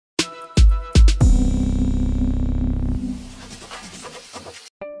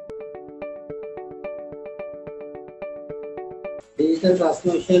digital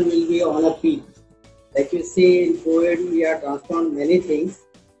transformation will be on a peak. Like you see in COVID, we have transformed many things.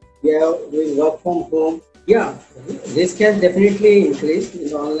 We are doing work from home. Yeah, risk has definitely increased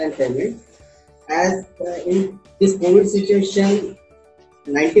in online payment. As in this COVID situation,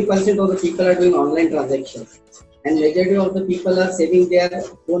 90% of the people are doing online transactions, and majority of the people are saving their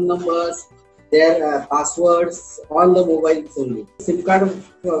phone numbers, their passwords on the mobiles only. SIM card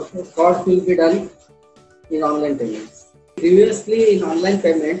fraud will be done in online payments. Previously, in online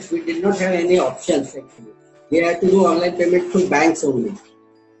payments, we did not have any options actually. We had to do online payment through banks only.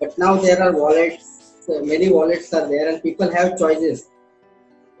 But now there are wallets, many wallets are there, and people have choices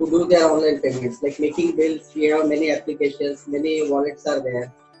to do their online payments, like making bills. We have many applications, many wallets are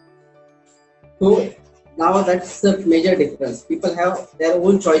there. So now that's the major difference. People have their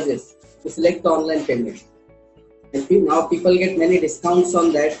own choices to select the online payment. And now people get many discounts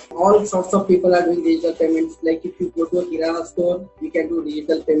on that. All sorts of people are doing digital payments. Like if you go to a kirana store, we can do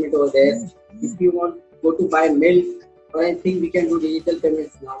digital payment over there. If you want go to buy milk or anything, we can do digital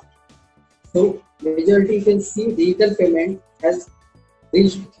payments now. So majority you can see digital payment has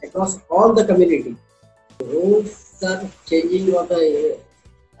reached across all the community. Roles are changing of the,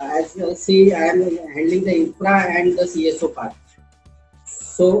 as you see, I am handling the infra and the CSO part.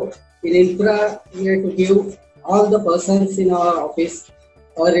 So in infra, we have to give all the persons in our office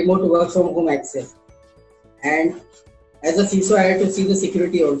a remote work from home access. And as a CISO, I have to see the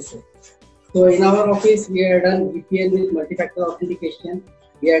security also. So in our office, we have done VPN with multi-factor authentication.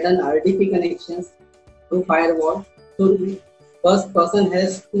 We have done RDP connections through firewall. So first person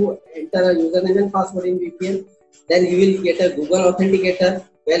has to enter a username and password in VPN. Then he will get a Google Authenticator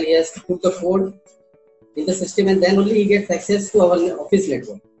where he has to put the code in the system, and then only he gets access to our office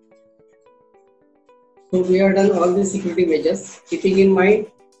network. So we have done all these security measures, keeping in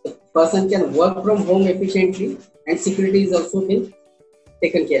mind the person can work from home efficiently and security is also been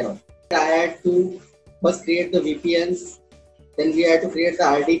taken care of. I had to first create the VPNs, then we had to create the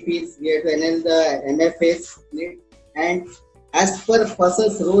RDPs, we had to enable the MFAs, and as per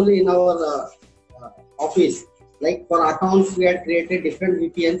person's role in our office, like for accounts we had created different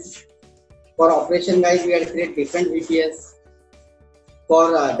VPNs, for operation guys we had created different VPNs,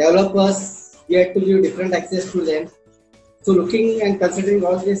 for developers we had to give different access to them. So looking and considering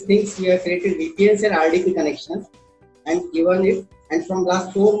all these things, we have created VPNs and RDP connections and given it, and from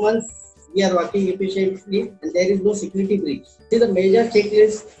last 4 months we are working efficiently and there is no security breach. See, the major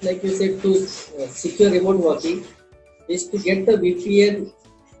checklist, like you said, to secure remote working is to get the VPN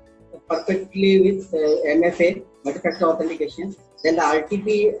perfectly with MFA, multi-factor authentication. Then the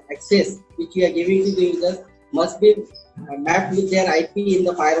RTP access which we are giving to the users must be mapped with their IP in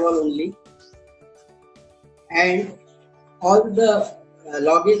the firewall only. And all the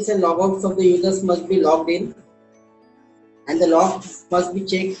logins and logouts of the users must be logged in, and the logs must be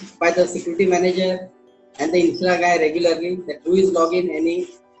checked by the security manager and the infra guy regularly, that who is logging, any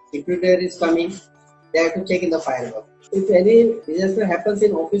intruder is coming, they have to check in the firewall. If any disaster happens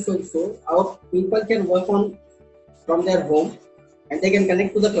in office also, our people can work on from their home and they can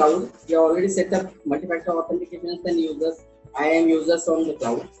connect to the cloud. We have already set up multi-factor authentications and users, IAM users on the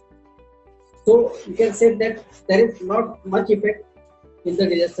cloud. So you can say that there is not much effect in the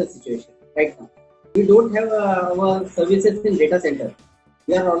disaster situation right now. We don't have our services in data center.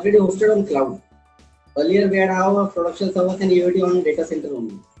 We are already hosted on cloud. Earlier we had our production servers and EOD on data center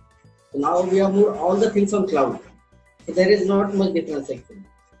only. So now we have moved all the things on cloud. So there is not much difference actually.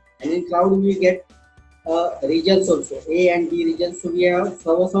 And in cloud we get regions also, A and B regions. So we have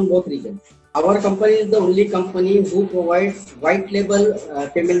servers on both regions. Our company is the only company who provides white label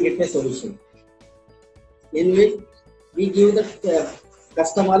payment gateway solution, in which we give the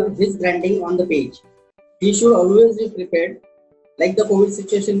customer his branding on the page. He should always be prepared. Like the COVID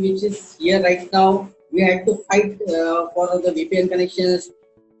situation which is here right now, we had to fight for the VPN connections,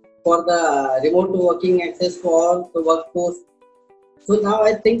 for the remote working access for the workforce. So now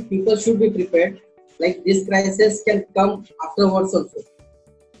I think people should be prepared. Like this crisis can come afterwards also.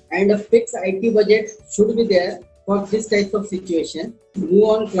 And a fixed IT budget should be there for this type of situation. Move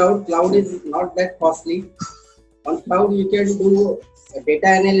on cloud. Cloud is not that costly. On cloud you can do data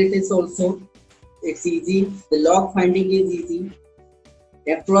analytics also. It's easy. The log finding is easy.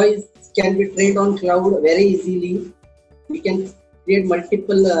 Employees can be trained on cloud very easily. We can create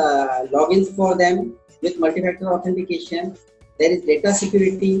multiple logins for them with multi-factor authentication. There is data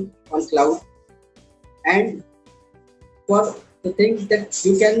security on cloud. And for the things that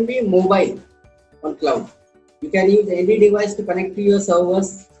you can be mobile on cloud. You can use any device to connect to your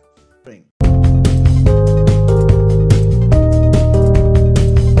servers.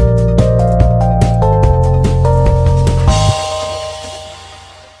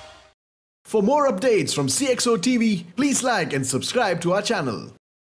 For more updates from CXO TV, please like and subscribe to our channel.